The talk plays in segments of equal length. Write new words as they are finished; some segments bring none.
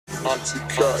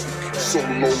Anti-cat,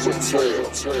 some know the tail.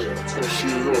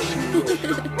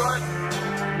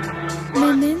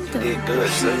 Memento.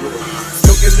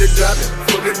 Smoking the drive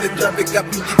it, got me get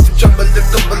to trouble a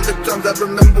couple of times. I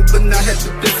remember when I had to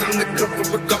piss in the cup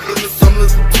for a couple of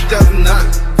summers in 2009.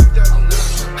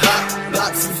 Hot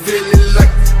box and feeling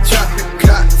like the traffic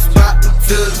cop. Spot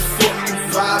until the fucking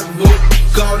 5-0.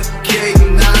 Call the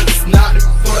K9, it's not a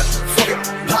foot. Fucking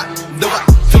pot, though I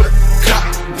to the cop.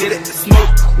 Get it,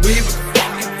 smoke, we were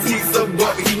fucking tea. So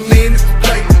what he mean to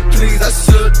play, please? I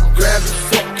should grab it,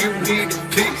 fuck you, need a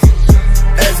piece.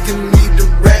 Asking me to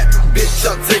rap, bitch,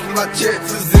 I'll take my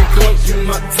chances and close you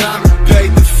my time and pay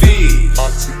the fee.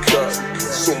 Anti-cat,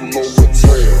 some know the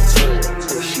tail.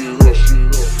 Push it up.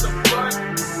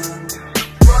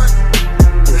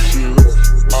 Push it up.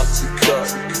 Anti-cat,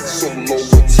 some know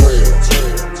the tail.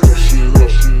 Push it up.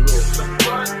 Push it up.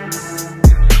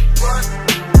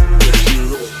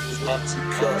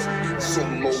 Anti-cat,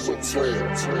 some know the tail.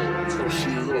 Push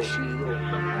it up.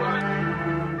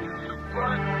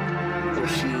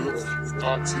 Push it up.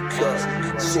 Anti-cat,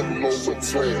 some know the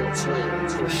tail.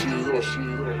 Push it up.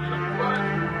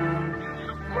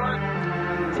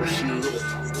 Push it up.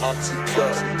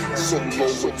 Anti-cat, some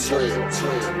know the tail.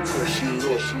 Push it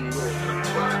up.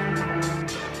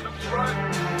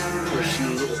 Push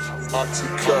it up.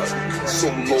 Anti-cat,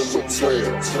 some know the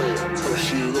tail.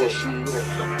 Push it up. Push it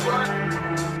up.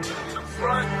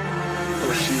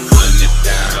 Run it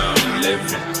down, I'm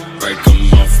living. Break 'em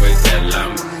off with that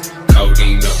llama.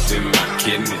 Codeine up in my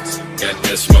kidneys. Got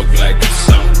that smoke like a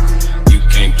song. You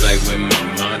can't play with my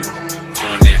money.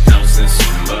 20 ounces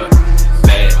of mud.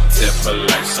 Bad tipper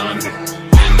like Sunday.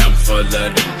 And I'm full of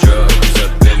them drugs.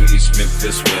 Up in East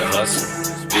Memphis with hustle.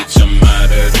 Bitch, I'm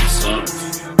out of the slums.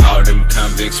 All them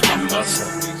convicts my muscle.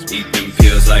 Eat them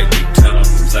pills like they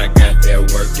tums. I got that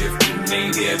work if you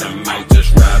need it. I might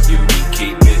just ride